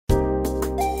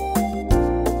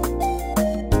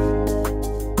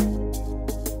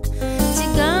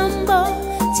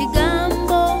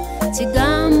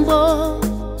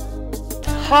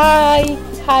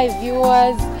Hi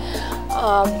viewers.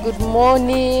 Good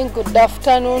morning, good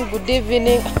afternoon, good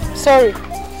evening. Sorry.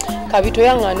 Kabito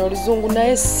yangano oluzungu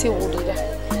naye siwulira.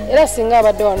 Era singa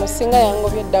abadde wano singa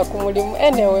yangobye dda ku mulimu.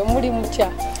 Anyway, mulimu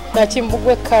kya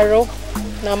Nakimbugwe Karo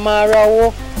na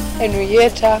Marawo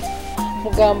Henrietta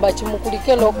mugamba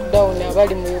kimukulike lockdown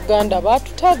abali mu Uganda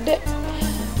batutadde.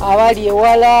 Abali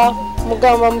ewala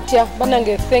mugamba mutya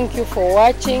banange. Thank you for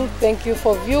watching, thank you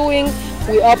for viewing.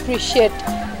 We appreciate,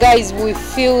 guys. We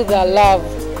feel the love.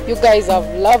 You guys have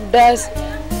loved us.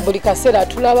 Buli kasera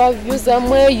tulaba views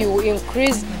amwe, you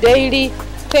increase daily.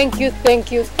 Thank you,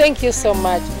 thank you, thank you so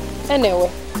much. Anyway,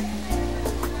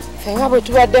 fenga bwe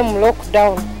tubadde mu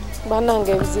lockdown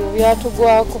banange ebizibu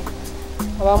byatugwako.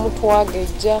 Abamu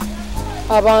twagejja,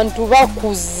 abantu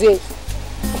bakuze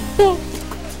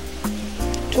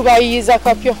tubayiza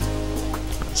kapyo.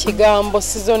 Kigambo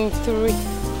season 3.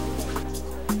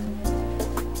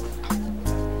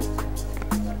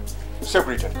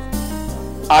 Secretary,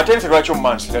 attention lwaki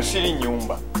omumansira siri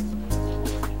nyumba.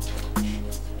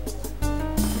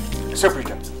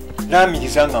 Secretary,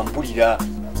 namiriza nga mpulira.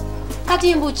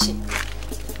 Kati mbuki?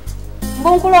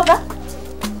 Mbonkuloga?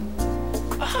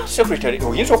 Secretary,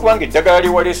 oyinza okubanga eddagala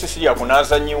lyewaleese siri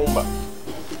akunaaza nyumba.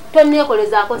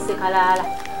 Tonneekolezaako sekalaala.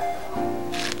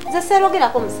 Nze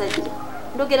seerogerako musajja,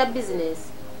 ndogera bizinesi.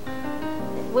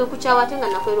 Bwe nkukyawa ate nga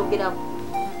nakwerogerako.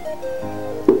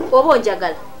 Oba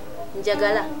onjagala?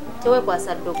 Njagala,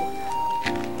 teweekwasa ddogo.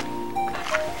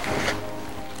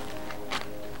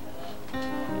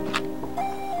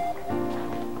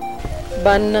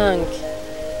 Bannange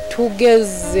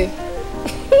tugeze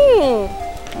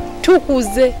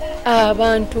tukuze,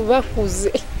 abantu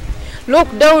bakuze.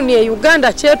 Lockdown ye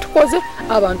Uganda kyetukoze,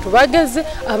 abantu bageze,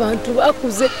 abantu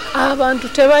bakuze, abantu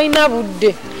tebalina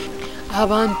budde,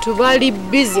 abantu bali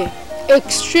busy,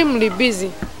 extremely busy.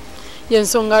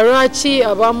 Yensonga lwaki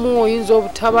abamu oyinza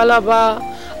obutabalaba,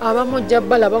 abamu ojja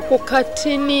balabako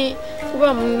katini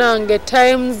kuba munange.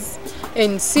 Times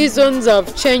and seasons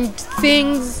have changed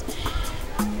things.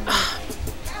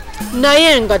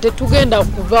 Naye nga tetugenda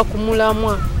kuva ku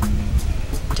mulamwa,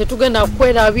 tetugenda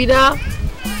kwerabira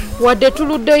wadde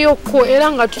tuluddeyoko,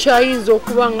 era nga tukyayinza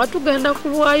okuba nga tugenda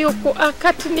kulwayoko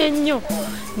akatini ennyo,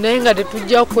 naye nga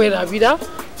tetujja kwerabira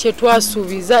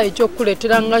kyetwasuubiza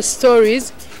ekyokuleetera nga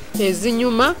stories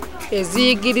ezinyuma,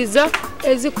 eziyigiriza,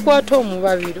 ezikwata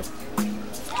omubabiro.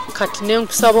 Kati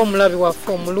nenkusaba omulabi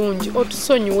waffe omulungi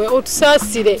otusonyiwe,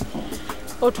 otusaasire,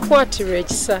 otukwatirwe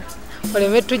ekisa,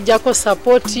 oleme tujjako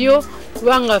support yo,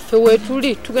 kubanga ffe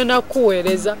weetuli tugenda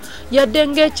kuweereza. Yadde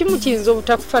ng'ekimu kiyinza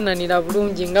obutakufaananira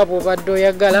bulungi nga bw'obadde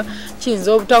oyagala,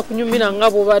 kiyinza obutakunyumira nga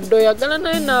bw'obadde oyagala,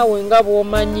 naye naawe nga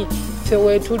bw'omanyi ffe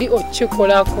weetuli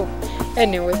okikolako.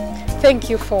 Anyway, thank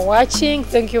you for watching.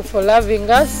 Thank you for loving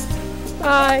us.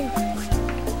 Bye.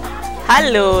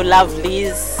 Hello,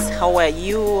 lovelies. How are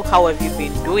you? How have you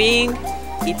been doing?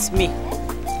 It's me,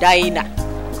 Dinah.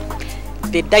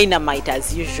 The dynamite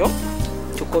as usual.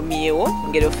 Tukomyewo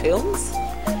NGERO Films.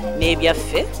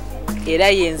 Nebyaffe. Era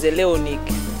yenze Leonic.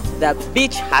 The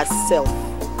bitch herself.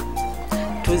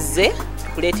 Tuze.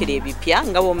 Tukuleetera ebipya.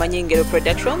 Nga bw'omanyi NGERO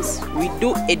Productions. We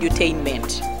do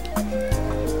edutainment.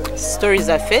 Stories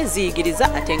affe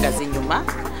ziyigiriza ate nga zinyuma.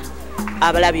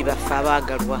 Abalabi baffe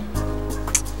abaagalwa.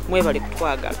 Mwebale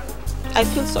kutwagala. I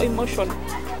feel so emotional.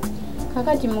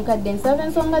 Kakati mukadde nsaba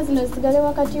ensonga zino zisigale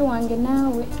wakati wange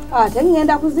naawe. Ate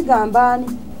ngenda kuzigamba ani?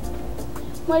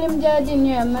 Mwalimu Jaji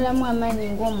nnyo yamalamu amaanyi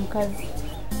ng'omukazi.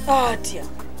 Atya.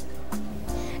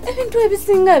 Ebintu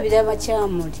ebisinga biraba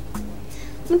kyamuli.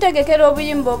 Mutegekera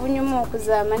obuyimba obunyuma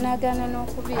okuzaama n'agaana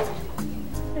n'okubiira.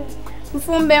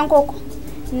 Nfumba enkoko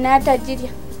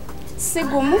n'atagirya.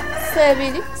 Sigumu,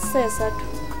 sebiri, sesatu.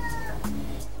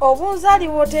 Obunzaali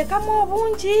bw'oteekamu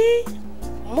obungi,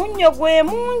 munnyo gwe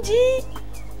mungi,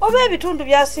 oba ebitundu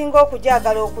byasinga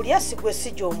okujagala okulya si gwe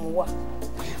si gy'omuwa.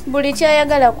 Buli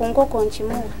kyayagala ku nkoko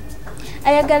nkimuwa.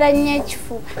 Ayagala nnyo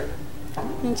ekifuba,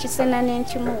 nkisena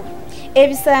n'enkimuwa.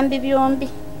 Ebisambi byombi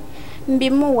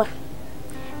mbimuwa.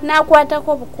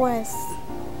 N'akwatako bukwasi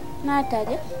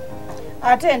n'atalya.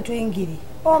 Ate entwingiri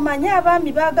omanyi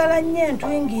abaami baagala nnyo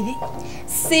entwingiri.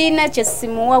 Siina kye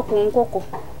simuwa ku nkoko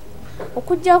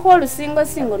okuggyako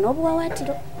olusingosingo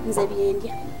n'obuwawaatiro nze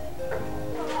byendya.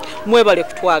 Mwebale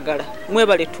kutwagala,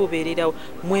 mwebale tubeererawo,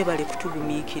 mwebale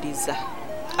kutugumiikiriza.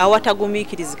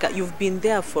 Awatagumiikirizika, you've been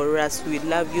there for us. We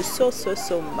love you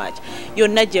so much.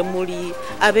 Yonna gye muli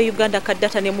abe Uganda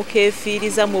kaddata ne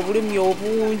mukeefiiriza mu bulumi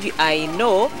obungi. I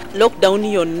know lockdown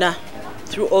yonna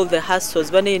through all the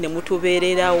hustles banaye ne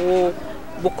mutubeererawo.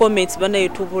 Bu comments banaye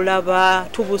tubulaba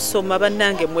tubusoma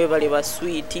bannange mwebale ba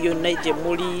sweet yonna gye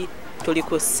muli tuli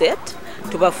ku set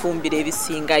tubafumbira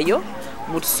ebisingayo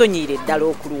mutusonyire ddala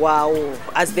okulwawo.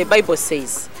 As the Bible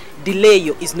says,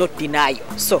 delay is not denial.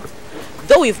 So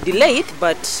though we've delayed,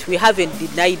 but we haven't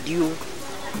denied you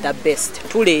the best.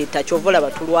 Tuleeta kyovola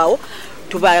batulwawo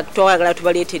twagala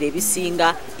tubaleetera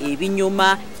ebisinga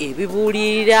ebinyuma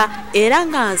ebibuulirira era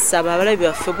nga nsaba abalabi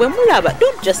baffe bwe mulaba,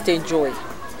 don't just enjoy,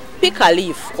 pick a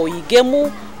leaf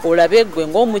oyigemu olabe gwe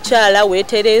ng'omukyala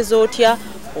weetereeza otya,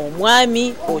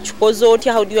 omwami okikoze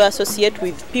otya, how do you associate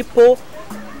with people,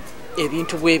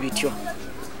 ebintu bwe bityo.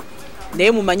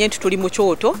 Naye mumanye nti tuli mu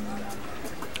kyoto,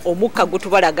 omukka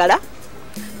gutubalagala,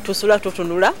 tusula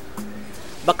tutunula,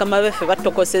 bakama baffe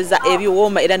batokoseza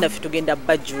ebiwooma era naffe tugenda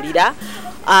bajulira.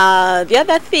 The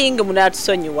other thing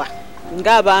munatusonyiwa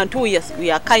ng'abantu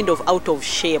we are kind of out of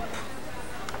shape.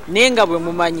 Naye nga bwe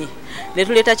mumanyi ne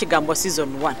tuleeta Kigambo season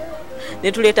 1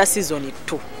 ne tuleeta season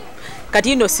 2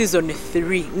 kati ino season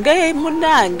 3 nga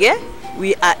munange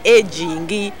we are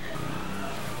aging.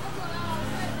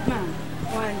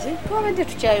 Wanje twabadde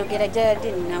tukyayogera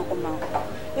Jayadini n'akomawo.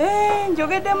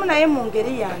 Njogeddemu naye mu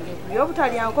ngeri yange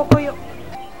by'obutalya nkokoyo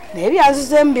naye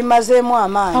byanzizeemu bimazeemu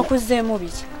amaanyi. Akuzeemu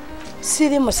biki?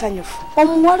 Siri musanyufu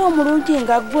omuwala omulungi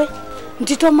nga ggwe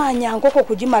nti tomaanya nkoko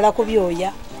kugimala ku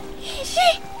byoya.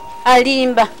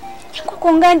 Alimba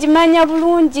enkoko nga ngimanya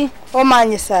bulungi.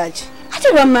 Omanyisa ki? Ate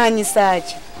lwamanyisa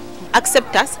ki?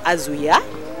 Accept us as we are,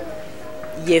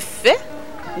 yeffe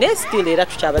ne still era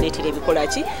tukyabaleetera ebikola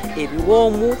ki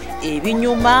ebiwoomu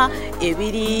ebinyuma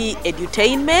ebiri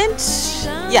edutainment.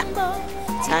 Yeah,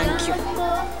 thank you.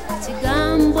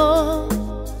 Kigambo,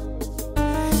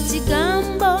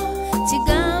 Kigambo,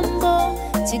 Kigambo.